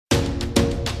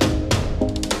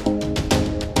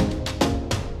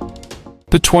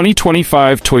The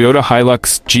 2025 Toyota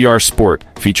Hilux GR Sport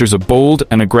features a bold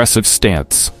and aggressive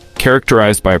stance,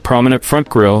 characterized by a prominent front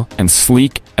grille and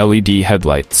sleek LED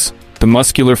headlights. The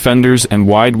muscular fenders and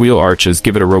wide wheel arches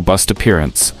give it a robust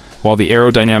appearance, while the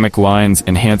aerodynamic lines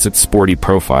enhance its sporty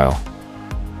profile.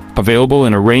 Available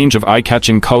in a range of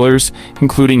eye-catching colors,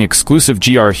 including exclusive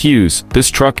GR hues, this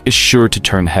truck is sure to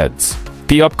turn heads.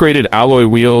 The upgraded alloy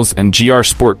wheels and GR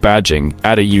Sport badging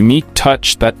add a unique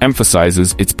touch that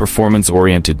emphasizes its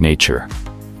performance-oriented nature.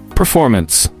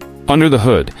 Performance. Under the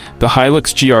hood, the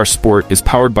Hilux GR Sport is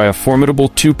powered by a formidable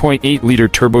 2.8-liter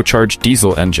turbocharged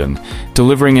diesel engine,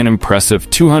 delivering an impressive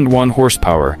 201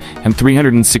 horsepower and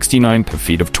 369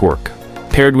 pound-feet of torque.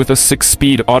 Paired with a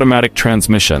 6-speed automatic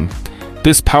transmission,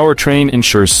 this powertrain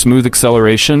ensures smooth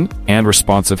acceleration and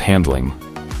responsive handling.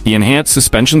 The enhanced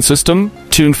suspension system,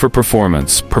 tuned for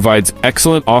performance, provides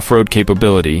excellent off-road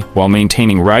capability while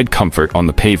maintaining ride comfort on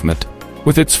the pavement.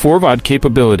 With its 4VOD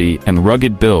capability and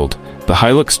rugged build, the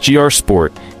Hilux GR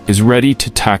Sport is ready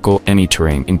to tackle any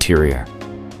terrain interior.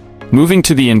 Moving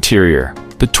to the interior,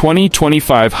 the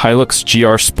 2025 Hilux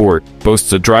GR Sport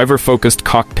boasts a driver-focused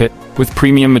cockpit with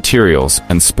premium materials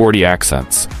and sporty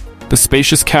accents. The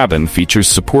spacious cabin features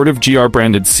supportive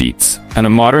GR-branded seats and a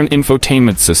modern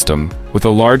infotainment system with a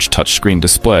large touchscreen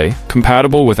display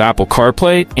compatible with Apple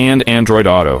CarPlay and Android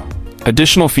Auto.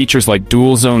 Additional features like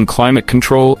dual-zone climate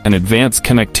control and advanced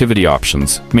connectivity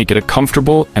options make it a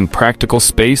comfortable and practical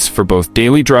space for both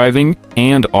daily driving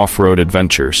and off-road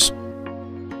adventures.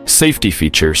 Safety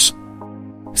features.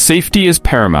 Safety is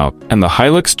paramount, and the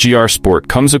Hilux GR Sport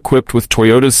comes equipped with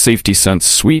Toyota's Safety Sense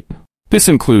suite. This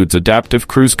includes adaptive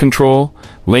cruise control,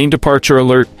 lane departure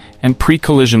alert, and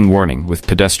pre-collision warning with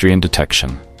pedestrian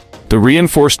detection. The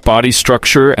reinforced body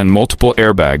structure and multiple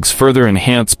airbags further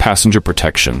enhance passenger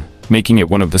protection, making it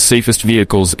one of the safest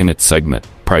vehicles in its segment.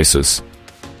 Prices.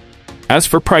 As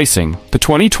for pricing, the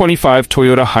 2025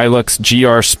 Toyota Hilux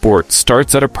GR Sport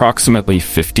starts at approximately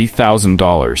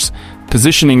 $50,000,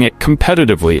 positioning it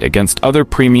competitively against other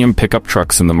premium pickup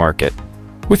trucks in the market.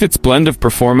 With its blend of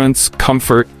performance,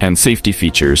 comfort, and safety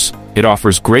features, it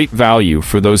offers great value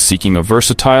for those seeking a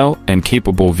versatile and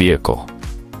capable vehicle.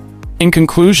 In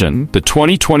conclusion, the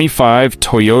 2025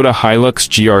 Toyota Hilux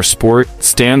GR Sport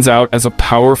stands out as a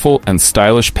powerful and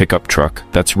stylish pickup truck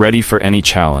that's ready for any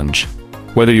challenge.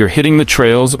 Whether you're hitting the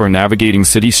trails or navigating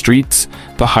city streets,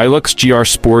 the Hilux GR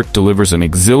Sport delivers an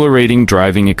exhilarating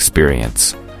driving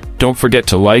experience. Don't forget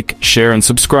to like, share, and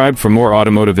subscribe for more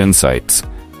automotive insights.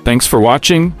 Thanks for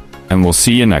watching, and we'll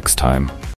see you next time.